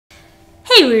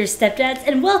Hey, we're stepdads,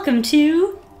 and welcome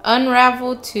to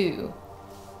Unravel 2.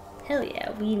 Hell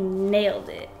yeah, we nailed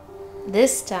it.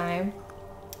 This time.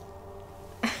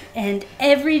 And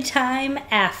every time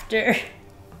after.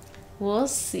 We'll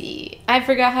see. I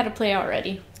forgot how to play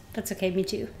already. That's okay, me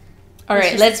too.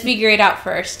 Alright, let's figure it out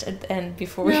first and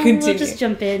before we continue. We'll just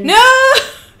jump in. No!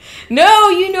 No,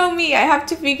 you know me. I have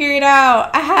to figure it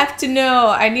out. I have to know.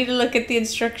 I need to look at the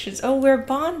instructions. Oh, we're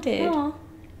bonded. Oh,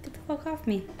 get the fuck off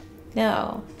me.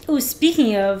 No. Oh,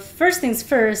 speaking of, first things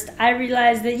first, I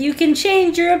realized that you can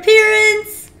change your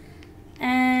appearance.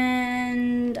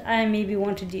 And I maybe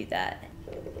want to do that.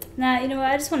 Nah, you know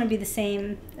what? I just want to be the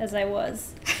same as I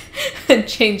was.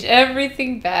 Change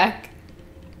everything back.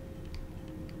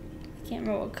 I can't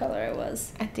remember what color I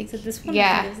was. I think is it this one?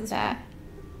 Yeah, I think it was this that. one.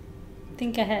 I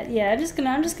think I had. Yeah, I'm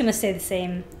just gonna stay the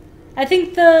same. I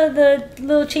think the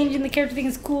little changing the character thing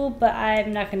is cool, but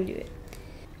I'm not gonna do it.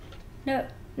 No,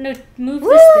 move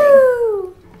this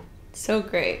thing. So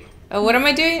great. Oh, what am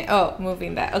I doing? Oh,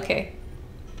 moving that. Okay.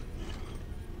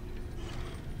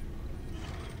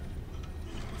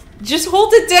 Just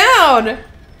hold it down.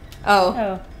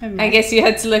 Oh. Never mind. I guess you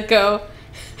had to let go.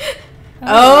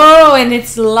 Oh, and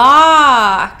it's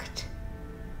locked.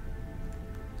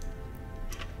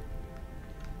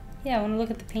 Yeah, I want to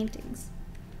look at the paintings.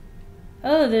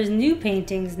 Oh, there's new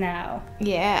paintings now.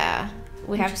 Yeah.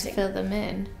 We have to fill them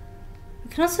in.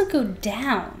 We can also go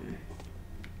down.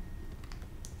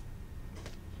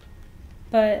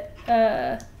 But,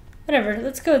 whatever.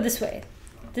 Let's go this way.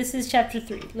 This is chapter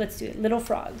 3. Let's do it. Little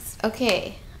frogs.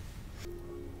 Okay.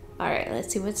 Alright,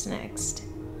 let's see what's next.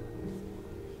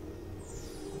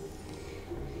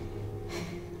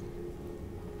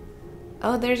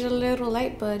 Oh, there's a little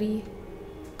light buddy.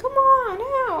 Come on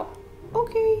out.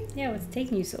 Okay. Yeah, what's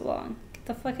taking you so long? Get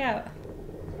the fuck out.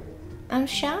 I'm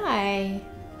shy.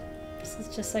 This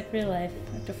is just like real life.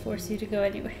 I have to force you to go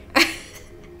anywhere.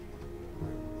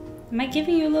 Am I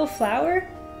giving you a little flower?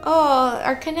 Oh,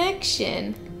 our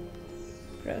connection.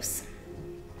 Gross.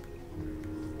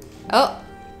 Oh.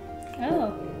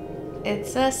 Oh.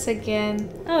 It's us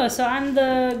again. Oh, so I'm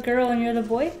the girl and you're the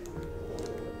boy?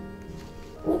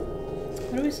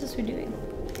 What are we supposed to be doing?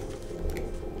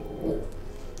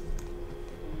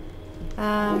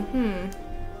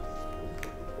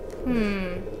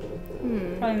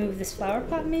 Probably move this flower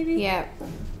pot, maybe? Yeah.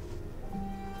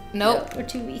 Nope. No, we're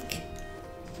too weak.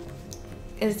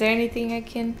 Is there anything I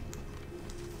can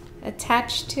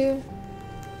attach to? You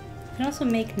can also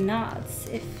make knots,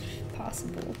 if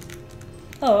possible.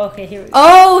 Oh, okay, here we go.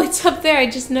 Oh, it's up there. I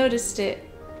just noticed it.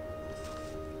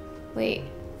 Wait,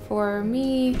 for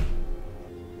me.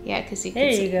 Yeah, because you can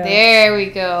There see. you go. There we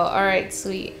go. All right,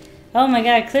 sweet. Oh my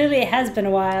god, clearly it has been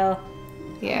a while.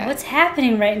 Yeah. What's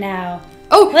happening right now?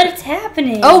 Oh! What's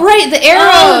happening? Oh, right, the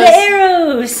arrows! Oh, the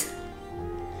arrows!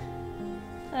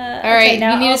 All right,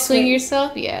 now you need I'll to swing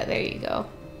yourself? Yeah, there you go.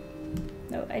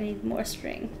 No, I need more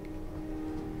string.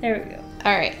 There we go.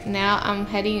 All right, now I'm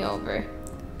heading over.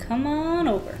 Come on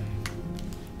over.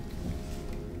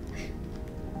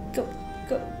 Go,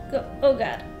 go, go. Oh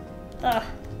god. Ugh.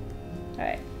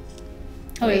 Alright.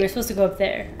 Oh wait, we're supposed to go up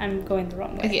there. I'm going the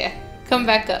wrong way. Yeah, come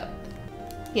back up.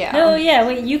 Yeah. No, yeah,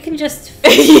 wait, you can just...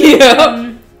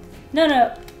 Yeah.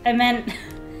 No, I meant...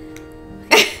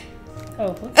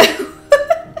 Oh, whoops.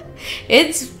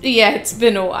 It's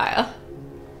been a while.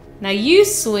 Now you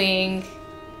swing.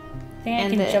 Think I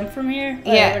can jump from here?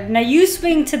 Yeah. Now you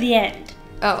swing to the end.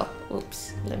 Oh,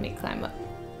 oops. Let me climb up.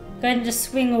 Go ahead and just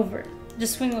swing over.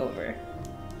 Just swing over.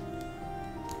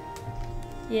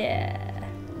 Yeah.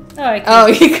 Oh, I Oh,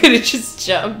 you could have just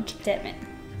jumped. Damn it.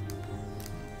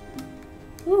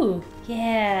 Ooh,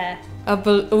 yeah.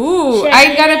 Ooh, Check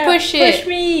I gotta push it. Push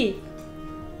me.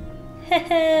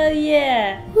 Hell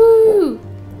yeah. Woo.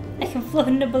 I can float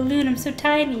in a balloon. I'm so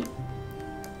tiny.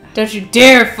 Don't you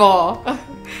dare fall. I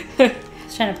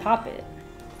was trying to pop it.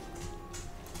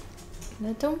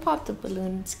 No, don't pop the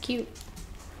balloon. It's cute.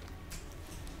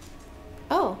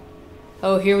 Oh.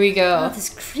 Oh, here we go. Oh, this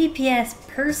creepy ass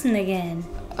person again.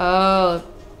 Oh.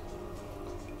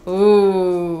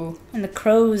 Ooh. And the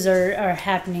crows are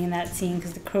happening in that scene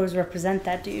because the crows represent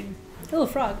that dude. Oh, a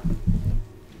frog.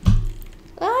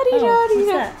 Oh, what's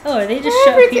that? Oh, are they just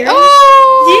show up here?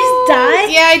 Oh! Did you just die?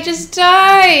 Yeah, I just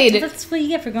died. That's what you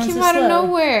get for going so Came slow. out of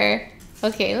nowhere.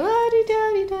 Okay,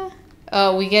 la-di-da-di-da.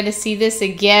 Oh, we get to see this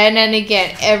again and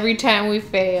again every time we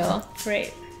fail.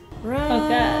 Great. Run. Oh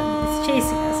god, it's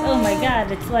chasing us. Oh my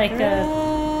god, it's like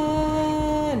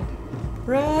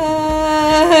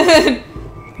Run!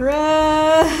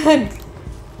 Run!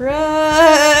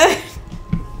 Run!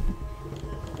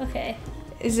 Okay.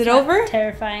 Is it over?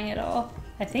 Terrifying at all.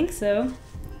 I think so.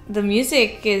 The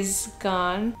music is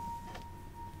gone.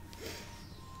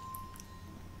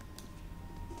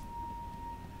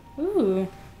 Ooh.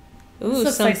 Ooh, This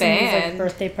looks some like somebody's band. like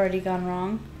birthday party gone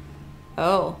wrong.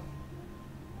 Oh.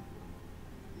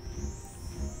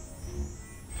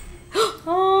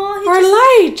 Oh, Our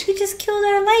light! He just killed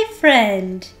our light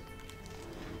friend.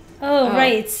 Oh, Oh.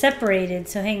 right, it's separated,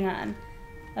 so hang on.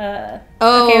 Oh.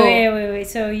 Okay, wait.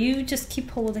 So you just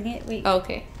keep holding it. Wait.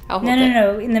 Okay, I'll hold it.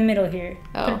 No, in the middle here.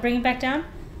 Oh. Bring it back down.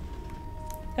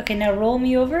 Okay, now roll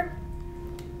me over.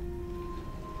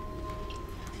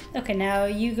 Okay, now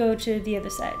you go to the other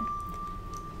side.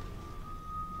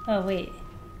 Oh, wait.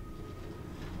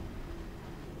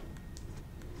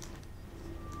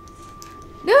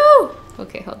 No!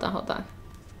 Okay, hold on.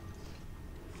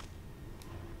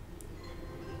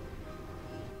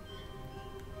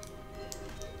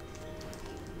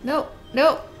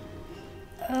 No.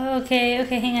 Okay,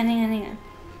 hang on.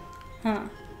 Huh.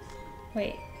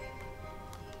 Wait.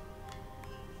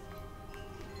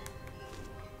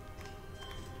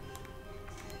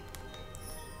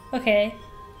 Okay.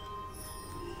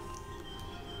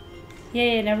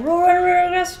 Yeah, now roll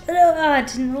across. Oh, it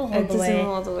didn't roll all It the doesn't way.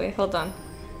 roll all the way. Hold on.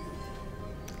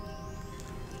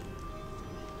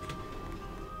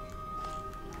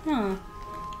 Huh.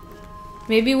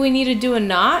 Maybe we need to do a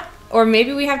knot? Or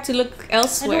maybe we have to look I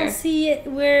elsewhere. don't see it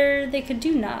where they could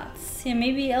do knots. Yeah,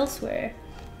 maybe elsewhere.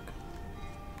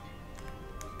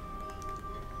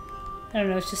 I don't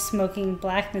know, it's just smoking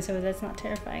blackness over there. That's not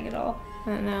terrifying at all. I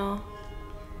don't know.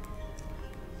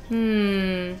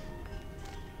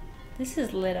 This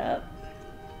is lit up.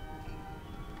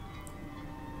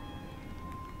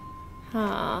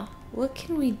 Huh. What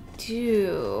can we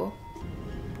do?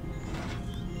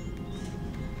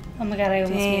 Oh my god, I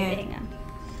almost made Damn. it. Hang on.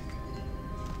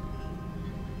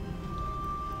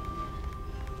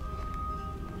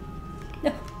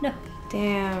 No.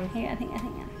 Damn. Hang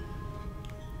on.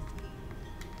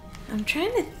 I'm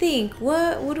trying to think.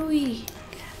 What do we...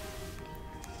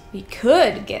 We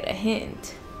could get a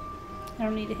hint. I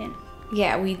don't need a hint.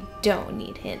 Yeah, we don't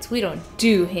need hints. We don't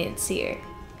do hints here.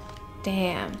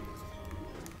 Damn.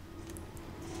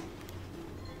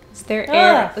 Is there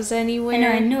arrows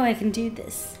anywhere? I know I can do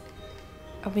this.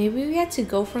 Or maybe we had to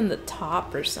go from the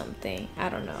top or something. I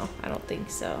don't know. I don't think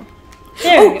so.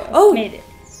 There we go. Oh! Made it.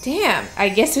 Damn. I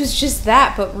guess it was just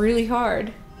that, but really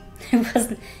hard. It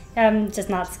wasn't. I'm just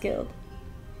not skilled.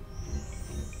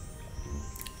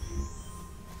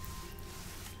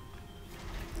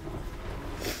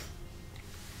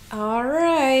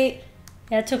 Alright.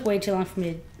 Yeah, it took way too long for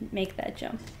me to make that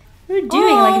jump. What are we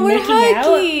doing? Like we're making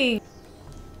hiking.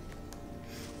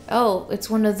 Oh, it's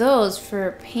one of those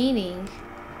for painting.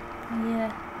 out?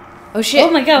 Yeah. Oh shit.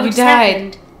 Oh my god, we what just died.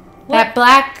 happened? That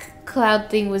black cloud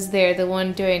thing was there, the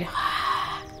one doing...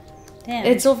 Damn.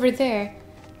 It's over there.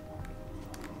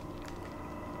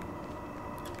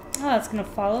 Oh, it's gonna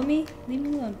follow me? Leave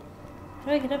me alone. How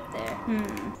do I get up there?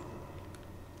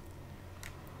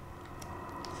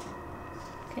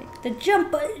 Okay, the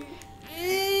jump button.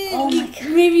 Oh my god.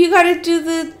 Maybe you gotta do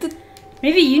the...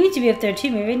 Maybe you need to be up there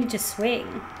too. Maybe I need to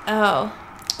swing. Oh.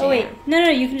 Oh wait, damn. no,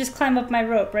 you can just climb up my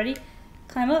rope. Ready?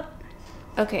 Climb up.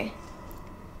 Okay.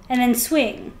 And then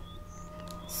swing.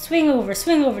 Swing over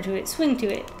to it, swing to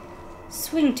it.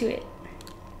 Swing to it.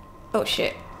 Oh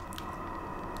shit.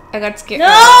 I got scared. No!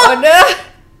 Oh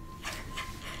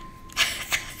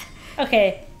no!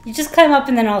 Okay, you just climb up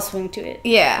and then I'll swing to it.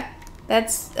 Yeah,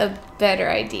 that's a better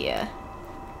idea.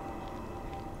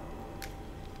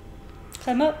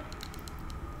 Climb up.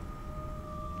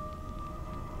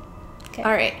 Okay.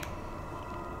 Alright.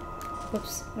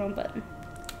 Whoops, wrong button.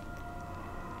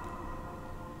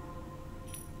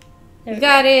 There We we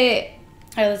got it!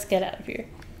 Alright, let's get out of here.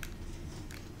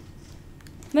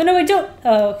 No, I don't.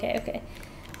 Oh, okay.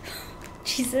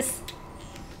 Jesus.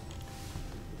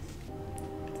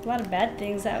 There's a lot of bad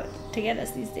things out to get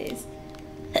us these days.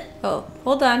 Oh,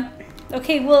 hold on.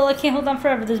 Okay, well, I can't hold on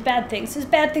forever. There's bad things. Oh.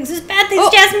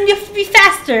 Jasmine, you have to be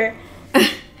faster.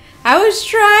 I was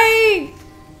trying!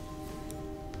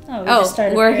 Oh, we just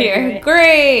started we're there here. anyway.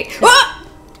 Great! Ah!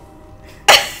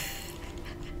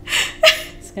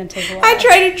 It's gonna take a while. I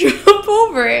tried to jump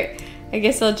over it. I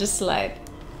guess I'll just slide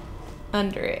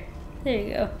under it. There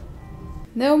you go.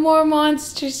 No more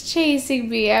monsters chasing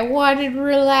me. I wanted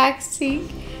relaxing,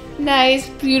 nice,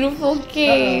 beautiful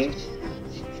game.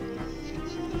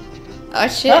 Oh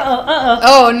shit.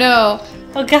 Oh no.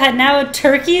 Oh god, now a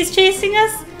turkey is chasing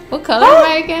us? What color am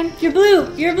I again? You're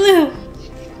blue.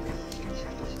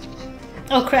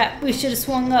 Oh crap, we should have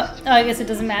swung up. Oh, I guess it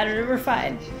doesn't matter. We're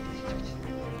fine.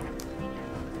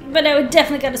 But I would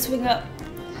definitely gotta swing up.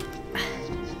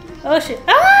 Oh shit.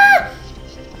 Ah!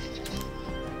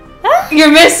 Ah!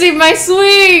 You're missing my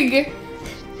swing!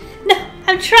 No,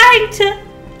 I'm trying to.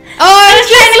 Oh, I was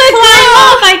trying to climb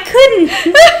off. I couldn't.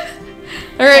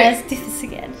 Alright. Let's do this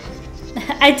again.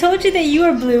 I told you that you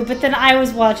were blue, but then I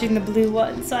was watching the blue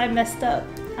one, so I messed up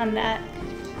on that.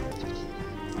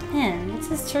 Man, what's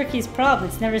this turkey's problem?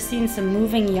 It's never seen some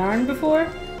moving yarn before?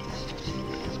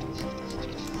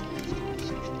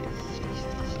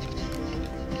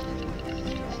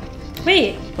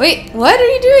 Wait, what are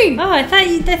you doing? oh, I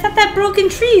thought that broken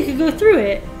tree, you could go through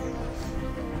it.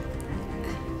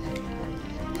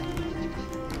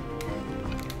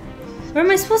 Where am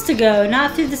I supposed to go?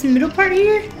 Not through this middle part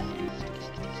here?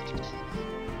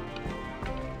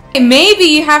 Maybe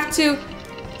you have to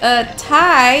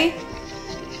tie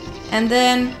and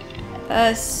then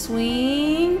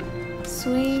swing.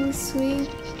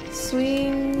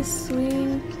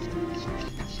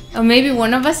 Oh, maybe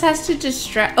one of us has to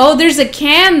distract. Oh, there's a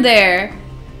can there.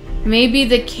 Maybe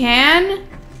the can?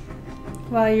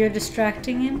 While you're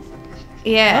distracting him?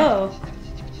 Yeah. Oh.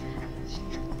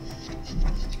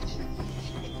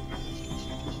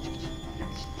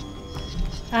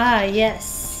 Ah,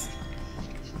 yes.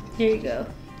 Here you go.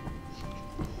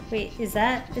 Wait, is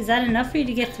that enough for you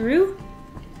to get through?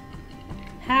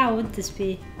 How would this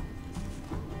be?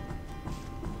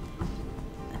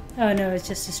 Oh no, it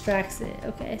just distracts it.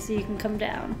 Okay, so you can come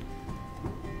down.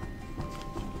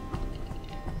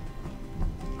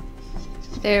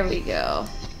 There we go.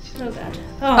 Oh god.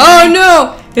 Oh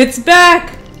no! It's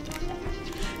back!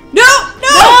 No!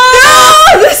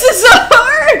 No! This is so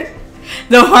hard!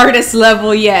 The hardest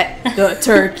level yet. The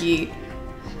turkey.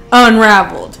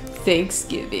 Unraveled.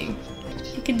 Thanksgiving.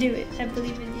 You can do it. I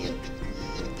believe in you.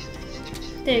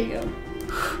 There you go.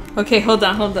 Okay, hold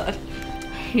on. I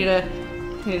need to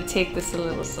take this a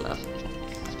little slow.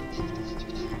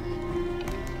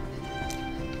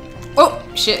 Oh,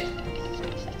 shit.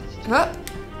 Oh,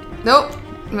 nope.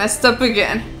 Messed up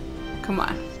again. Come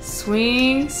on.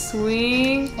 Swing.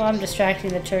 Well, I'm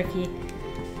distracting the turkey.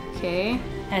 Okay.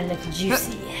 And look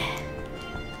juicy.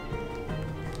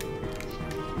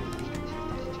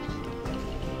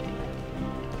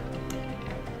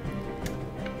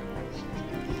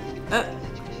 Oh.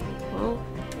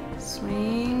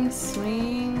 Swing.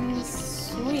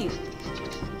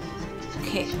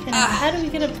 Okay. How do we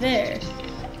get up there?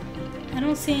 I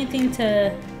don't see anything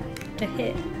to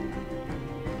hit.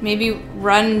 Maybe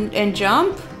run and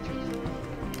jump?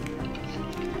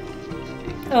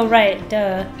 Oh, right.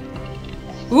 Duh.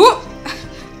 Ooh!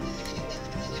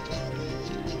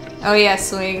 Oh yeah,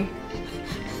 swing.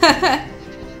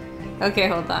 Okay,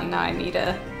 hold on. Now I need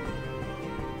a...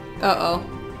 Uh-oh.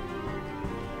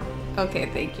 Okay,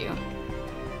 thank you.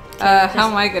 How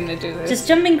am I gonna do this? Just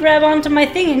jump and grab onto my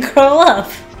thing and crawl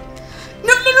up.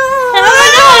 No!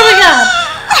 Oh my god!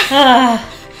 Ah.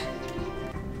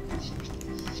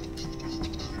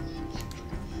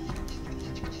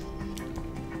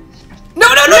 No!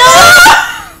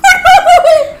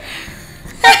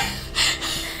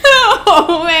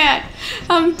 Oh man,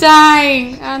 I'm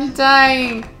dying.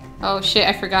 Oh shit,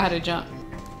 I forgot how to jump.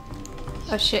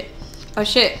 Oh shit, I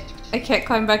can't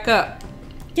climb back up.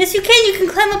 Yes, you can. You can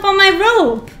climb up on my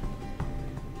rope.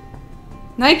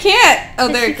 No, I can't. Oh,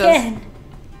 Yes, there you it goes. can.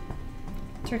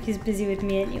 Turkey's busy with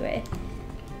me anyway.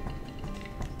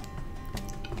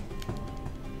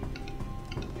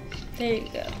 There you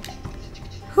go.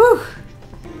 Whew.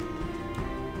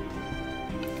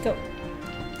 Go.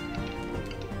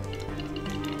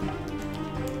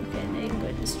 Okay, now you can go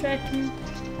and distract him.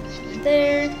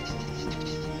 There.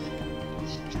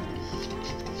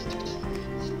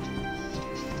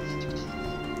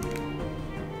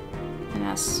 And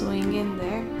I'll swing in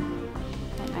there.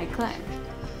 And I climb.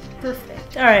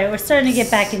 Perfect. Alright, we're starting to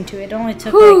get back into it. It only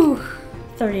took like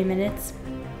 30 minutes.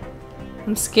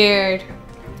 I'm scared.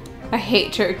 I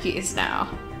hate turkeys now.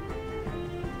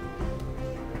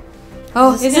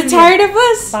 Oh, is it tired of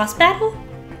us? Boss battle?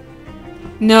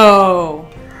 No.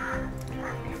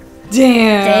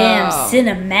 Damn,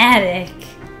 cinematic.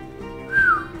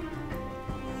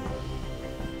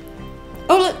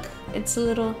 Oh, look. It's a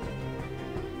little...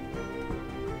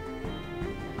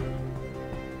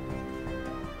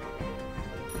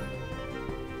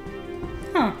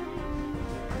 Huh.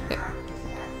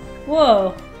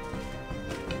 Whoa.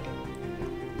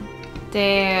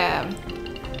 Damn.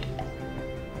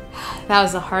 That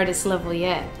was the hardest level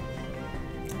yet.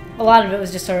 A lot of it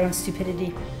was just our own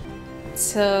stupidity.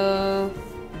 So...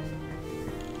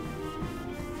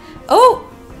 Oh!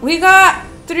 We got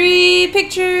 3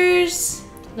 pictures!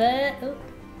 Oh.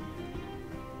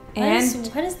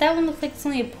 And... Why does that one look like it's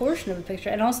only a portion of a picture?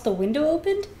 And also the window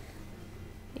opened?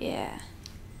 Yeah.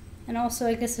 And also,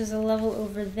 I guess there's a level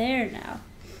over there now.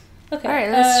 Okay. All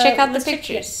right, let's check out the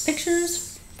pictures.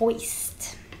 Pictures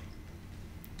voiced.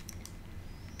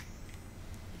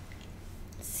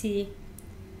 Let's see.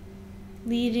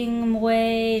 Leading him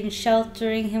away and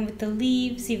sheltering him with the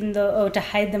leaves, even though, to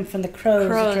hide them from the crows.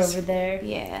 Which are over there.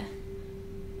 Yeah.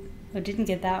 Oh, didn't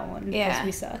get that one because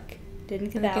we suck. Didn't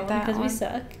get that one because we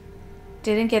suck.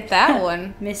 Didn't get that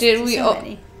one. Did we? So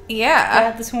many.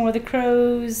 Yeah. Got this one where the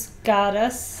crows got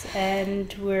us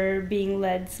and we're being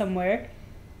led somewhere.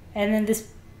 And then this,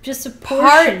 just a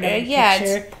portion of the picture,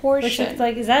 it's a portion. Which looks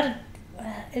like, is that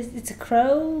it's a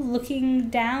crow looking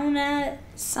down at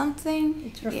something?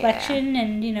 Its reflection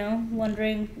and, you know,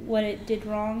 wondering what it did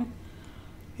wrong.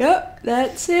 Yep,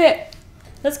 that's it.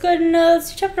 Let's go ahead and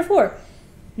let's do chapter 4.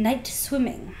 Night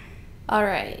swimming.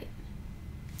 Alright.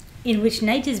 In which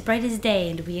night is bright as day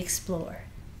and we explore.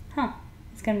 Huh.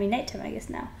 It's gonna be nighttime, I guess,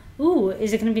 now. Ooh,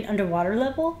 is it gonna be an underwater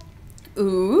level?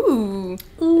 Ooh.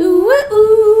 Ooh.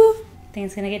 Ooh. Think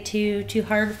it's gonna get too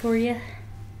hard for you?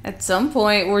 At some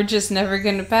point, we're just never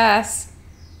gonna pass.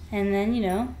 And then, you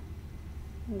know,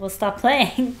 we'll stop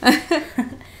playing. I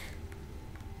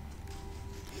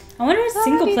wonder what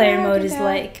single player mode is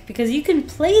like, because you can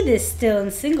play this still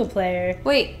in single player.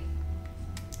 Wait.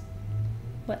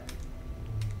 What?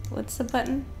 What's the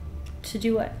button? To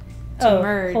do what? To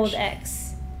merge. Hold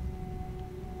X.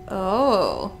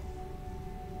 Oh.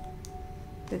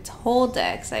 It's hold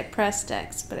X. I pressed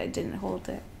X, but I didn't hold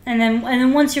it. And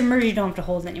then once you're merged, you don't have to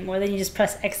hold it anymore. Then you just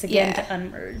press X again to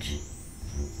unmerge.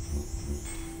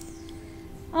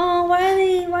 Oh, why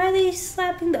are they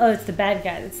slapping the... Oh, it's the bad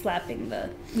guy that's slapping the...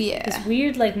 Yeah. This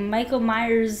weird, like, Michael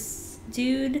Myers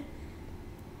dude.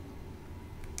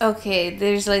 Okay,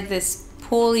 there's like this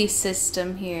pulley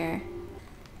system here.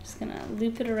 Just gonna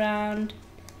loop it around.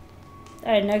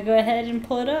 Alright, now go ahead and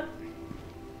pull it up.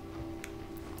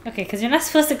 Okay, because you're not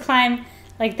supposed to climb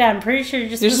like that. I'm pretty sure you're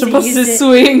just supposed to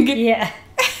swing. Yeah.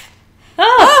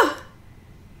 Oh!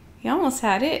 You almost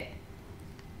had it.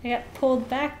 I got pulled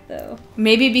back, though.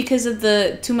 Maybe because of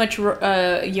the too much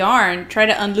yarn. Try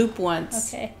to unloop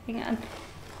once. Okay, hang on.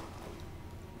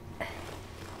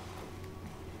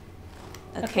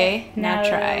 Okay, now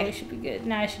try. We should be good.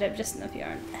 Now I should have just enough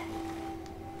yarn.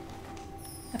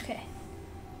 Okay.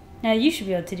 Now you should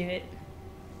be able to do it.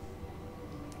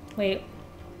 Wait.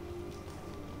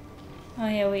 Oh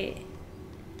yeah, wait.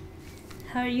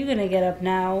 How are you gonna get up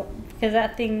now? Because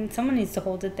that thing, someone needs to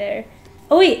hold it there.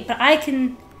 Oh wait, but I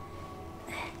can...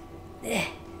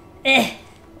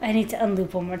 I need to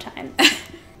unloop one more time.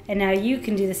 And now you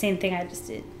can do the same thing I just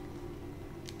did.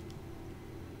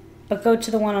 But go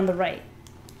to the one on the right.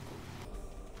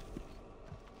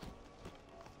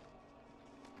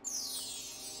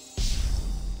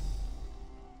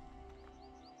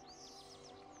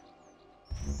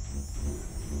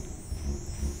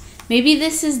 Maybe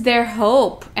this is their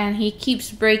hope, and he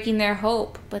keeps breaking their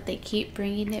hope, but they keep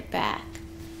bringing it back.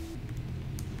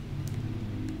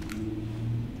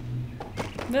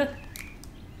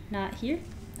 Not here?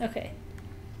 Okay.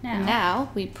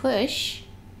 Now we push.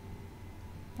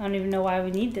 I don't even know why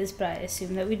we need this, but I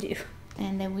assume that we do.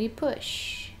 And then we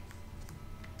push.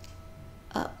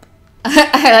 Up.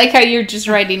 I like how you're just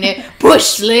writing it. Push,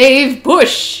 slave,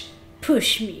 push!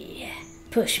 Push me.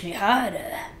 Push me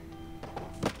harder.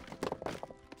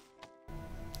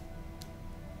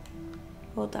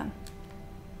 Hold on.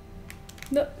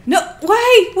 No. No!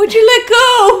 Why? Would you let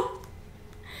go?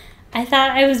 I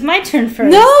thought it was my turn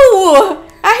first. No!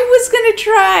 I was gonna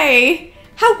try.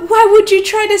 Why would you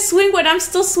try to swing when I'm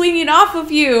still swinging off of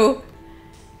you?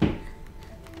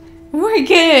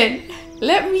 Morgan,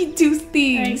 let me do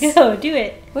things. Alright, go. Do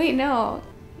it. Wait, no.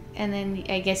 And then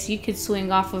I guess you could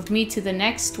swing off of me to the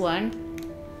next one.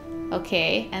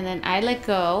 Okay, and then I let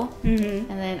go. Mm-hmm.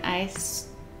 And then I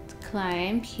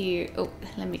climb here. Oh,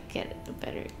 let me get it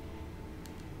better.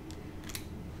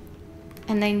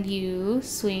 And then you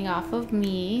swing off of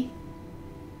me.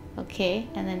 Okay,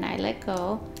 and then I let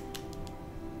go.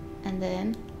 And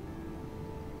then,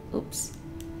 oops.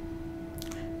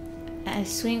 I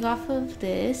swing off of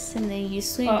this, and then you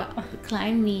swing,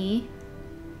 climb me,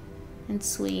 and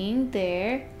swing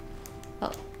there.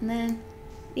 Oh, and then,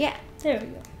 yeah. There we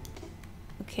go.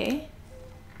 Okay.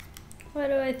 Why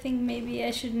do I think maybe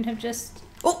I shouldn't have just...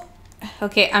 Oh!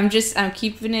 Okay, I'm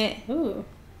keeping it. Ooh.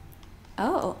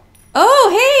 Oh.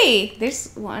 Oh, hey!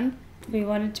 There's one. Do we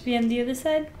want it to be on the other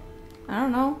side? I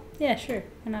don't know. Yeah, sure.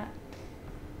 Why not?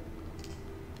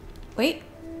 Wait.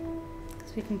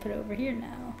 Because we can put it over here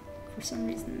now. For some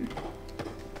reason.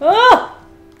 Oh!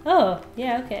 Oh,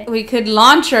 yeah, okay. We could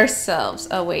launch ourselves.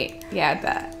 Oh, wait. Yeah,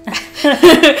 that.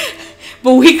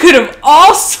 But we could have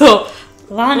also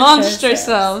launched ourselves.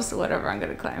 ourselves. Whatever, I'm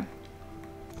gonna climb.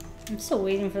 I'm still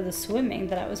waiting for the swimming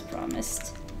that I was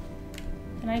promised.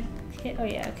 Can I hit? Oh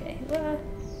yeah, okay.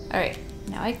 Alright,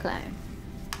 now I climb.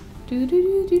 Do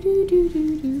do do do do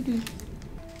do do do.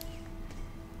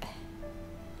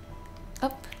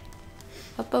 Up.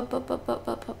 Up, up, up, up, up,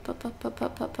 up, up, up, up, up,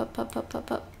 up, up, up, up, up,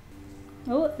 up, up.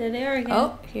 Oh, there they are again.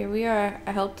 Oh, here we are.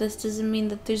 I hope this doesn't mean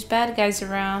that there's bad guys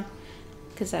around.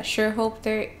 Because I sure hope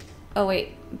there... Oh,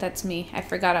 wait. That's me. I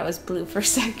forgot I was blue for a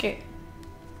second.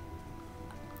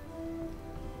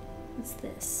 What's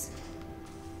this?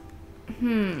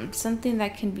 Something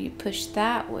that can be pushed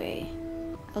that way.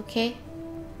 Okay.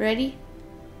 Ready?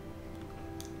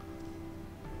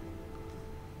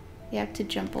 You have to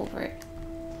jump over it.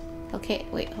 Okay,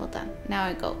 wait, hold on. Now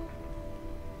I go.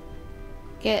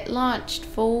 Get launched,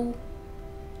 fool.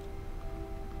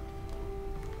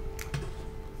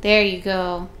 There you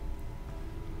go.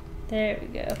 There we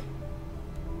go.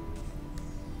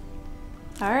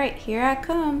 Alright, here I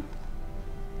come.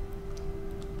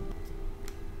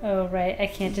 Oh, right. I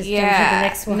can't just jump to the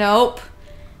next one. Nope.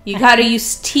 You gotta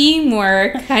use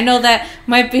teamwork. I know that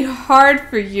might be hard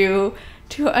for you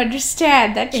to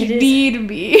understand that you need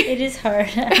me. It is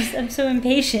hard. I'm so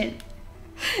impatient.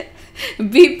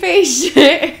 Be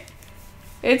patient.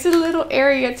 It's a little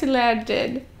area to land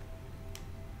in.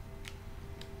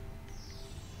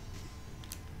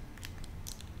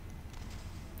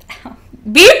 Ow.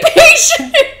 Be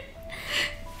patient.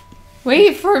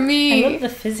 Wait for me. I love the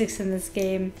physics in this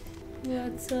game.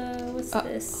 What's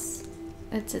this?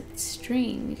 It's a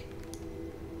string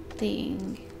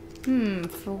thing.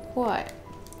 For what?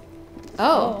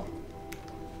 Oh.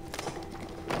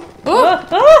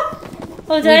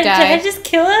 Oh, did I just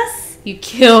kill us? You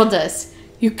killed us.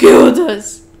 You killed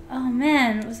us. Oh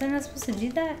man, was I not supposed to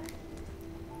do that?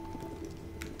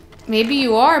 Maybe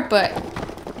you are, but...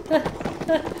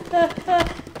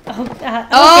 Oh, okay.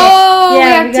 Oh,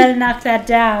 yeah, we gotta knock that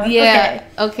down. Yeah,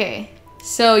 okay.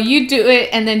 So you do it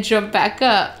and then jump back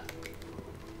up.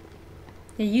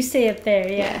 Yeah, you stay up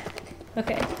there, yeah.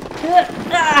 Okay.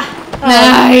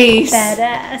 Nice.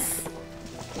 Badass.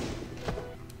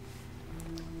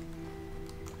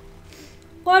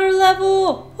 Water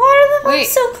level! Water level! Wait. I'm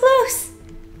so close!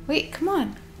 Wait, come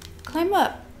on. Climb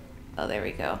up. Oh, there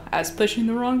we go. I was pushing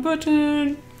the wrong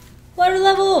button. Water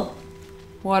level!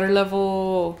 Water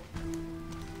level.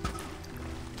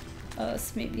 Oh,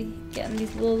 it's maybe getting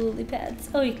these little lily pads.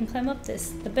 Oh, you can climb up this.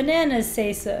 The bananas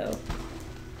say so.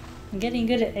 I'm getting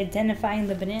good at identifying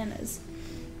the bananas.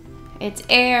 It's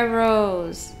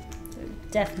arrows. They're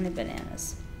definitely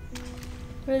bananas.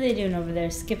 What are they doing over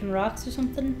there? Skipping rocks or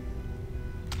something?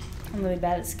 I'm really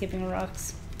bad at skipping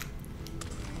rocks.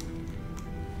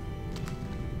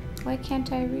 Why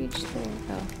can't I reach there?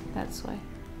 Oh, that's why.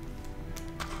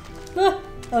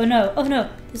 Oh no, oh no,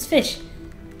 there's fish.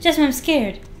 Jasmine, I'm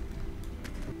scared.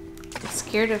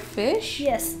 Scared of fish?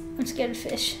 Yes, I'm scared of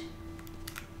fish.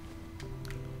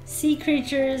 Sea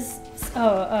creatures.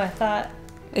 Oh, I thought.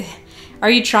 Are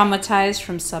you traumatized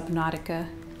from Subnautica?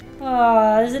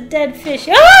 Oh, there's a dead fish.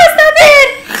 Oh, it's not dead!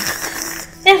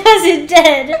 It wasn't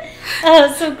dead. Oh,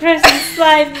 it's so gross and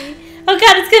slimy. Oh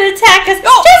god, it's gonna attack us.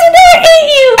 Oh. Jasmine, no, it ate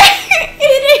you!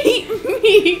 It ate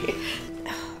me!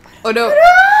 Oh no.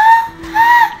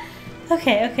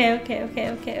 Okay, I'm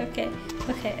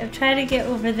trying to get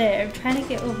over there. I'm trying to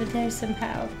get over there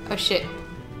somehow. Oh shit.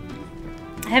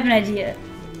 I have an idea.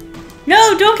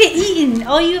 No, don't get eaten!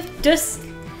 All you have just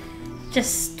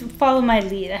follow my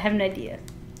lead. I have an idea.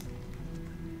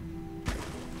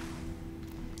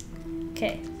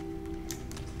 Okay.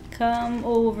 Come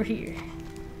over here.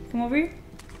 Come over here.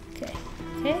 Okay.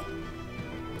 Okay.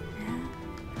 Now.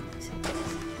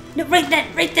 No, right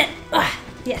then! Ah,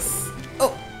 yes.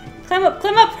 Oh. Climb up!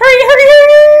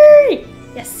 Hurry!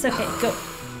 Yes, okay, go.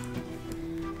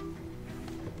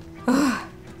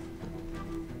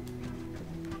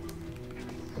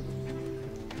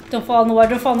 Don't fall in the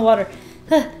water,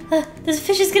 This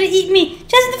fish is gonna eat me!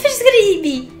 Jasmine, the fish is gonna eat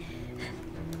me!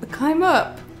 Climb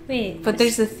up. Wait. But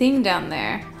there's a thing down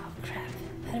there. Oh crap.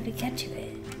 How do we get to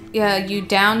it? Yeah, you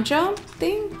down jump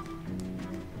thing?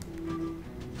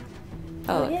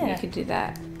 Oh, yeah. you could do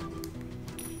that.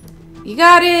 You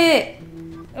got it!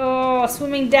 Oh,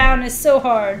 swimming down is so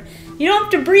hard. You don't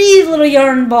have to breathe, little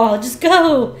yarn ball. Just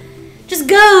go. Just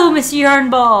go, Mr. Yarn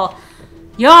Ball.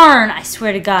 Yarn. I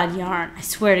swear to God, yarn. I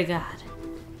swear to God.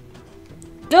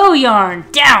 Go, yarn.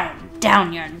 Down.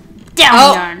 Down, yarn.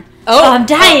 Down, yarn. Oh, I'm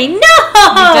dying. No!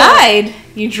 You died.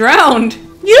 You drowned.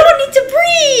 You don't need to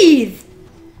breathe.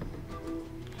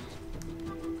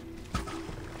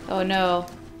 Oh, no.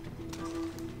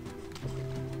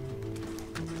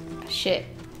 Shit.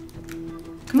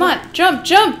 Come on, jump,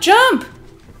 jump, jump!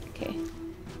 Okay.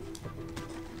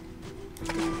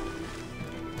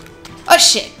 Oh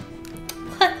shit!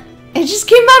 What? It just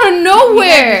came out of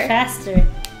nowhere! Faster.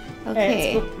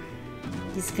 Okay. Right,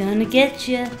 he's gonna get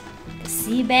you. The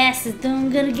sea bass is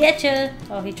gonna get you.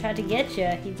 Oh, he tried to get you.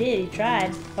 He did. He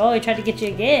tried. Oh, he tried to get you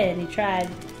again. He tried.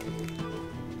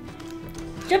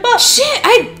 Jump up! Shit!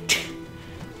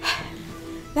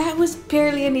 That was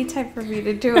barely any time for me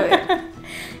to do it.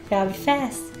 Gotta be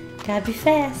fast. Gotta be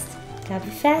fast. Gotta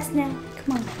be fast now.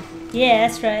 Come on. Yeah,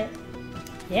 that's right.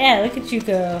 Yeah, look at you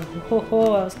go.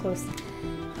 Oh, I was close.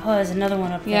 Oh, there's another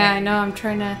one up there. Yeah, I know. I'm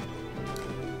trying to...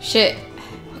 Shit.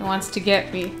 It wants to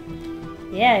get me.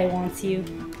 Yeah, it wants you.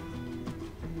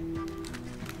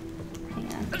 Hang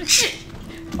on.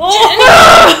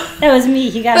 Oh! That was me.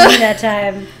 He got me that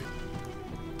time.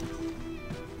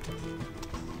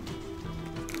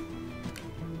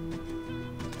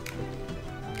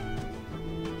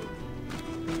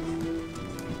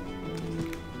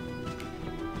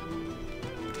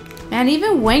 And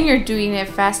even when you're doing it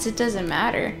fast, it doesn't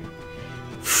matter.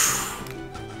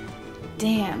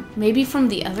 Damn. Maybe from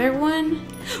the other one?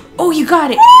 Oh, you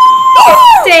got it!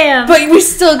 Damn! But we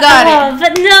still got it.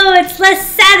 But no, it's less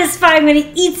satisfying when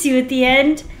he eats you at the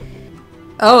end.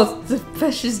 Oh, the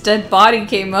fish's dead body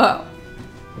came up.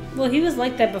 Well, he was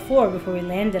like that before we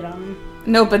landed on him.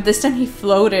 No, but this time he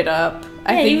floated up.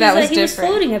 I think that was different. He was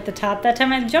floating at the top. That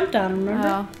time I jumped on him, remember?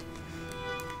 Oh.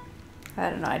 I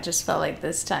don't know. I just felt like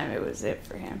this time it was it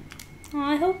for him. Oh,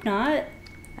 I hope not.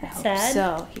 I hope sad.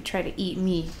 so. He tried to eat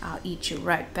me. I'll eat you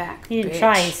right back. He didn't bitch.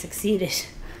 try. He succeeded.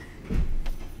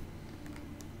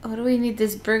 What do we need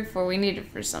this brick for? We need it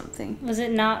for something. Was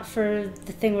it not for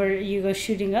the thing where you go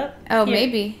shooting up? Oh, Here,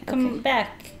 maybe. Come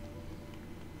back.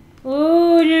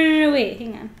 Oh, no, wait.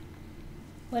 Hang on.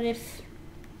 What if...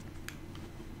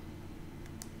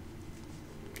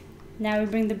 Now we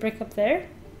bring the brick up there?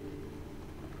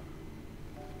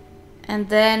 And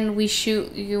then we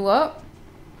shoot you up?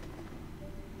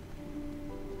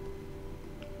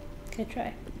 Okay,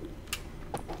 try.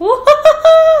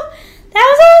 Woo-hoo-hoo-hoo!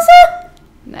 That was awesome!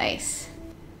 Nice.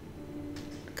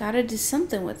 Gotta do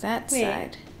something with that Wait.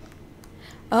 side.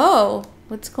 Oh,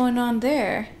 what's going on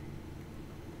there?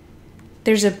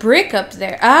 There's a brick up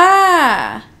there.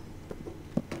 Ah!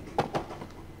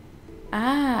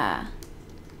 Ah.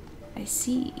 I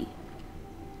see.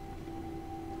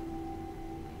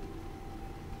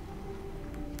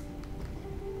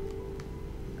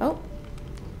 Oh.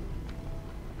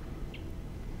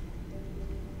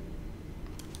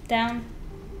 Down.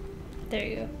 There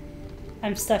you go.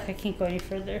 I'm stuck. I can't go any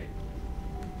further.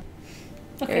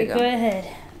 Okay, go. go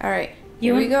ahead. All right.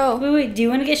 Here we go. Wait. Do you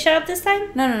want to get shot up this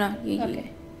time? No. You.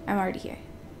 Okay. I'm already here.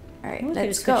 All right, Ooh,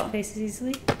 let's switch go. places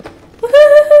easily.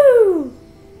 Woohoo!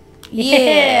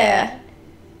 Yeah.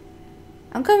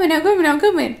 I'm coming.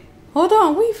 Hold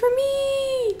on. Wait for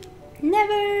me.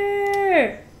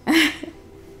 Never!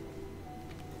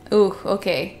 Ooh,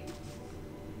 okay.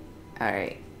 All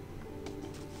right.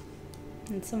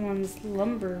 In someone's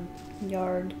lumber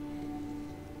yard.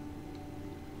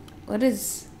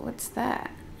 What's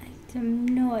that? I have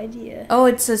no idea. Oh,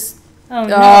 it's a... Oh,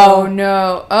 no. Oh,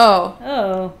 no. Oh.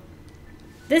 Oh.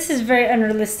 This is very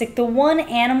unrealistic. The one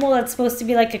animal that's supposed to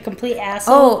be like a complete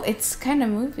asshole. Oh, it's kind of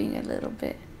moving a little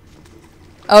bit.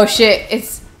 Oh, shit.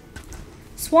 It's...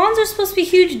 Swans are supposed to be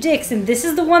huge dicks, and this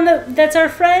is the one that's our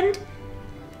friend?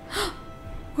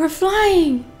 We're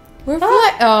flying. We're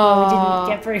flying. Oh, we Oh.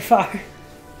 didn't get very far.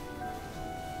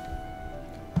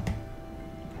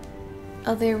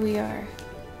 Oh, there we are.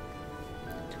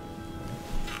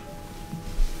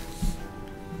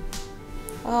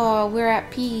 Oh, we're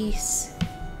at peace.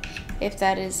 If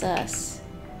that is us.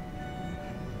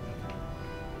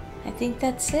 I think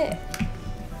that's it.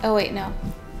 Oh, wait, no.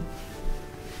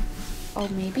 Oh,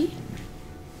 maybe?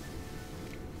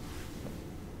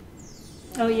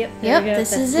 Oh, yep. There Yep, we go. this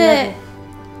That's is the it. level.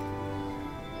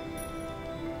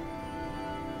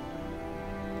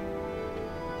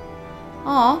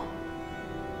 Aw.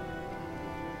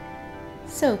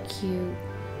 So cute.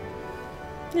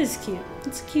 This is cute.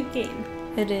 It's a cute game.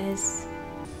 It is.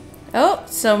 Oh,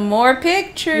 some more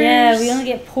pictures. Yeah, we only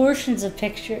get portions of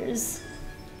pictures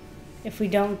if we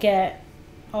don't get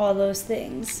all those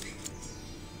things.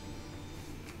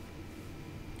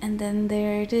 And then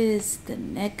there it is, the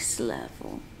next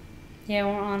level. Yeah,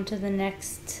 we're on to the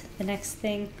next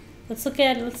thing. Let's look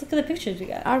at the pictures we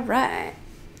got. All right.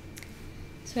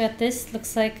 So we got this.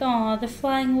 Looks like, oh, they're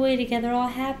flying away together, all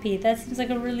happy. That seems like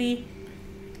a really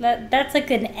that's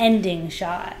like an ending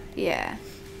shot. Yeah.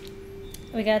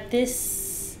 We got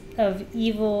this of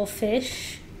evil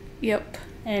fish. Yep.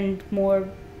 And more...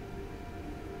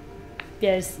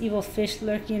 Yes, evil fish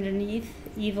lurking underneath.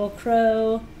 Evil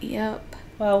crow. Yep.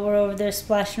 While we're over there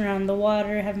splashing around in the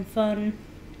water, having fun.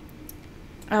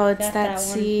 Oh, it's Got that one.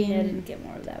 scene. Yeah, I didn't get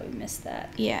more of that. We missed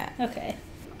that. Yeah. Okay.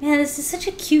 Man, this is such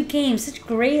a cute game. Such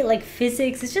great, like,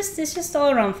 physics. It's just all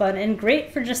around fun. And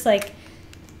great for just, like,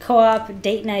 co-op,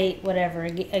 date night, whatever,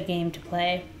 a game to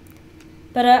play.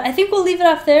 But I think we'll leave it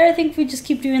off there. I think we just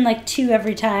keep doing, like, 2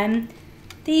 every time.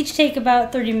 They each take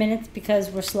about 30 minutes because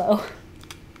we're slow.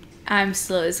 I'm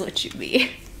slow is what you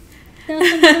be. No,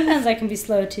 sometimes I can be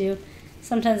slow, too.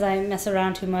 Sometimes I mess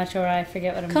around too much or I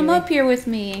forget what I'm doing. Come up here with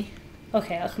me.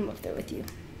 Okay, I'll come up there with you.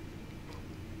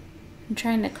 I'm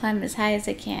trying to climb as high as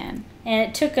I can. And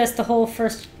it took us the whole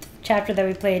first chapter that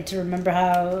we played to remember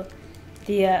how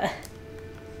the,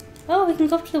 Oh, we can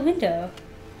go up to the window.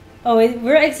 Oh,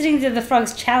 we're exiting to the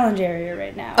Frog's Challenge area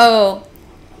right now. Oh.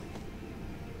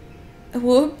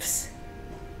 Whoops.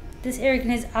 This area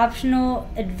contains optional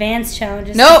advanced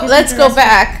challenges. Nope, let's go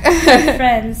back.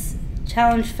 Friends,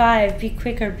 challenge 5, be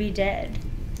quick or be dead.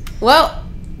 Well,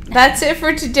 that's it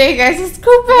for today, guys. Let's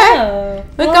go back. Whoa.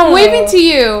 Look, Whoa. I'm waving to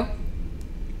you.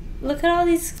 Look at all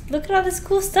this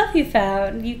cool stuff you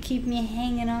found. You keep me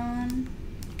hanging on.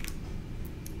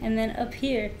 And then up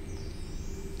here,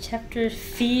 chapter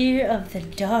Fear of the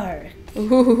Dark.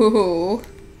 Ooh.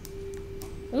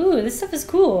 Ooh, this stuff is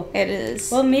cool. It is.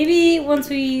 Well, maybe once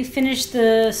we finish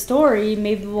the story,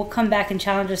 maybe we'll come back and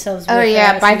challenge ourselves. Oh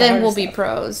yeah, by then we'll be be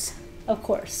pros. Of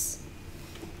course.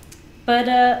 But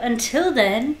until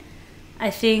then, I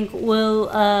think we'll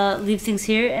leave things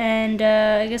here, and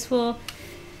I guess we'll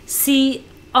see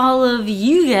all of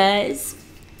you guys.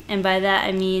 And by that,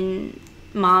 I mean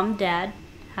Mom, Dad,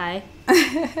 hi.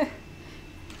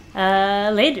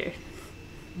 Later.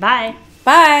 Bye.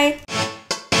 Bye.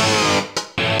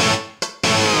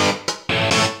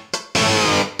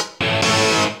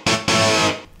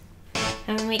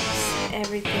 It makes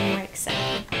everything more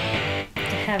exciting. To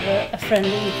have a friend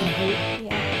that you can hate.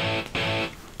 Yeah.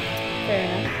 Fair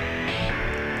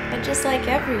enough. But just like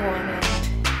everyone, and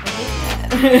I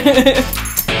hate that.